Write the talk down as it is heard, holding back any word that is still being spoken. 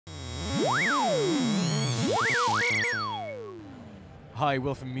Hi,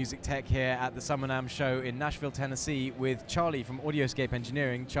 Will from Music Tech here at the Summer NAMM show in Nashville, Tennessee with Charlie from Audioscape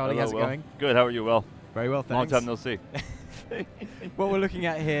Engineering. Charlie, Hello, how's it Will. going? Good, how are you, Will? Very well, thanks. Long time no see. What we're looking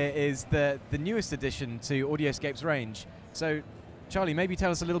at here is the newest addition to Audioscape's range. So, Charlie, maybe tell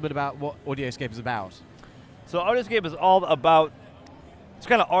us a little bit about what Audioscape is about. So Audioscape is all about, it's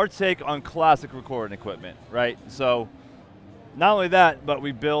kind of our take on classic recording equipment, right? So not only that, but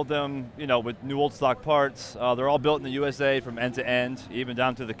we build them, with new old stock parts. They're all built in the USA from end to end, even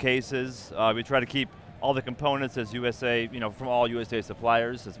down to the cases. We try to keep all the components as USA, from all USA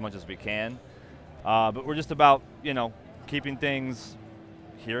suppliers as much as we can. But we're just about, keeping things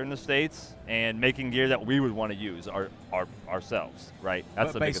here in the States and making gear that we would want to use ourselves, right?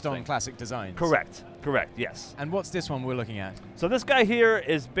 That's but based on classic designs. Correct, yes. And what's this one we're looking at? So this guy here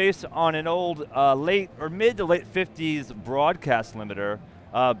is based on an old mid to late 50s broadcast limiter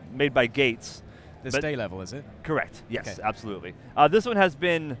made by Gates. The stay level, is it? Correct, yes, okay. Absolutely. This one has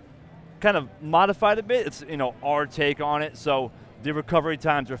been kind of modified a bit. It's, our take on it. So the recovery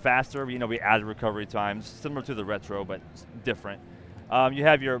times are faster. We added recovery times, similar to the retro, but different. You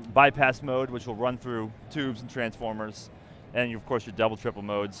have your bypass mode, which will run through tubes and transformers, and of course your double, triple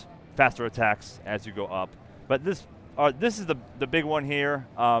modes, faster attacks as you go up. But this is the big one here.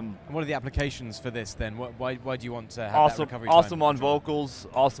 And what are the applications for this then? Why do you want to have awesome, that recovery time? Awesome on vocals,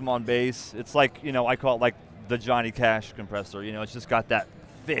 awesome on bass. It's like, I call it like the Johnny Cash compressor. It's just got that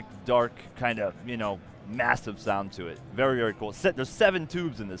thick, dark, kind of, massive sound to it. Very, very cool. There's 7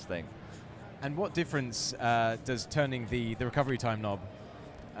 tubes in this thing. And what difference does turning the recovery time knob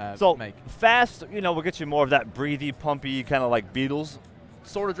make? Fast, will get you more of that breathy, pumpy, kind of like Beatles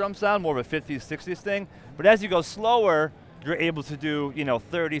sort of drum sound, more of a 50s, 60s thing. But as you go slower, you're able to do,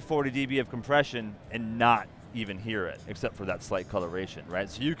 30, 40 dB of compression and not even hear it, except for that slight coloration, right?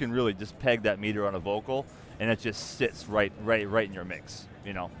 So you can really just peg that meter on a vocal, and it just sits right in your mix,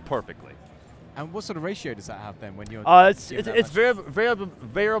 perfectly. And what sort of ratio does that have then when you're? It's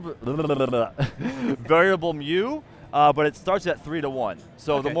variable mu, but it starts at 3:1.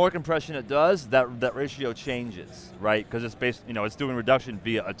 So okay. The more compression it does, that ratio changes, right? Because it's based, it's doing reduction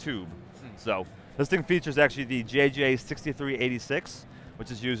via a tube. So this thing features actually the JJ6386, which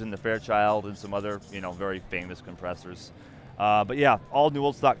is used in the Fairchild and some other, very famous compressors. But yeah, all new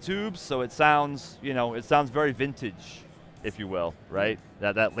old stock tubes, so it sounds, very vintage, if you will, right?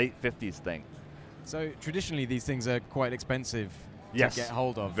 That late 50s thing. So traditionally these things are quite expensive to get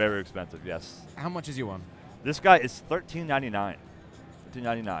hold of. Very expensive, yes. How much is your one? This guy is $13.99.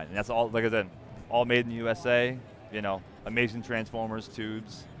 $13.99, and that's all, like I said, all made in the USA. Amazing transformers,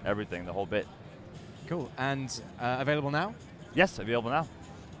 tubes, everything, the whole bit. Cool. And available now? Yes, available now.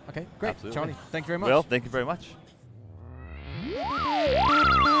 Okay, great. Absolutely. Charlie, thank you very much. Will, thank you very much.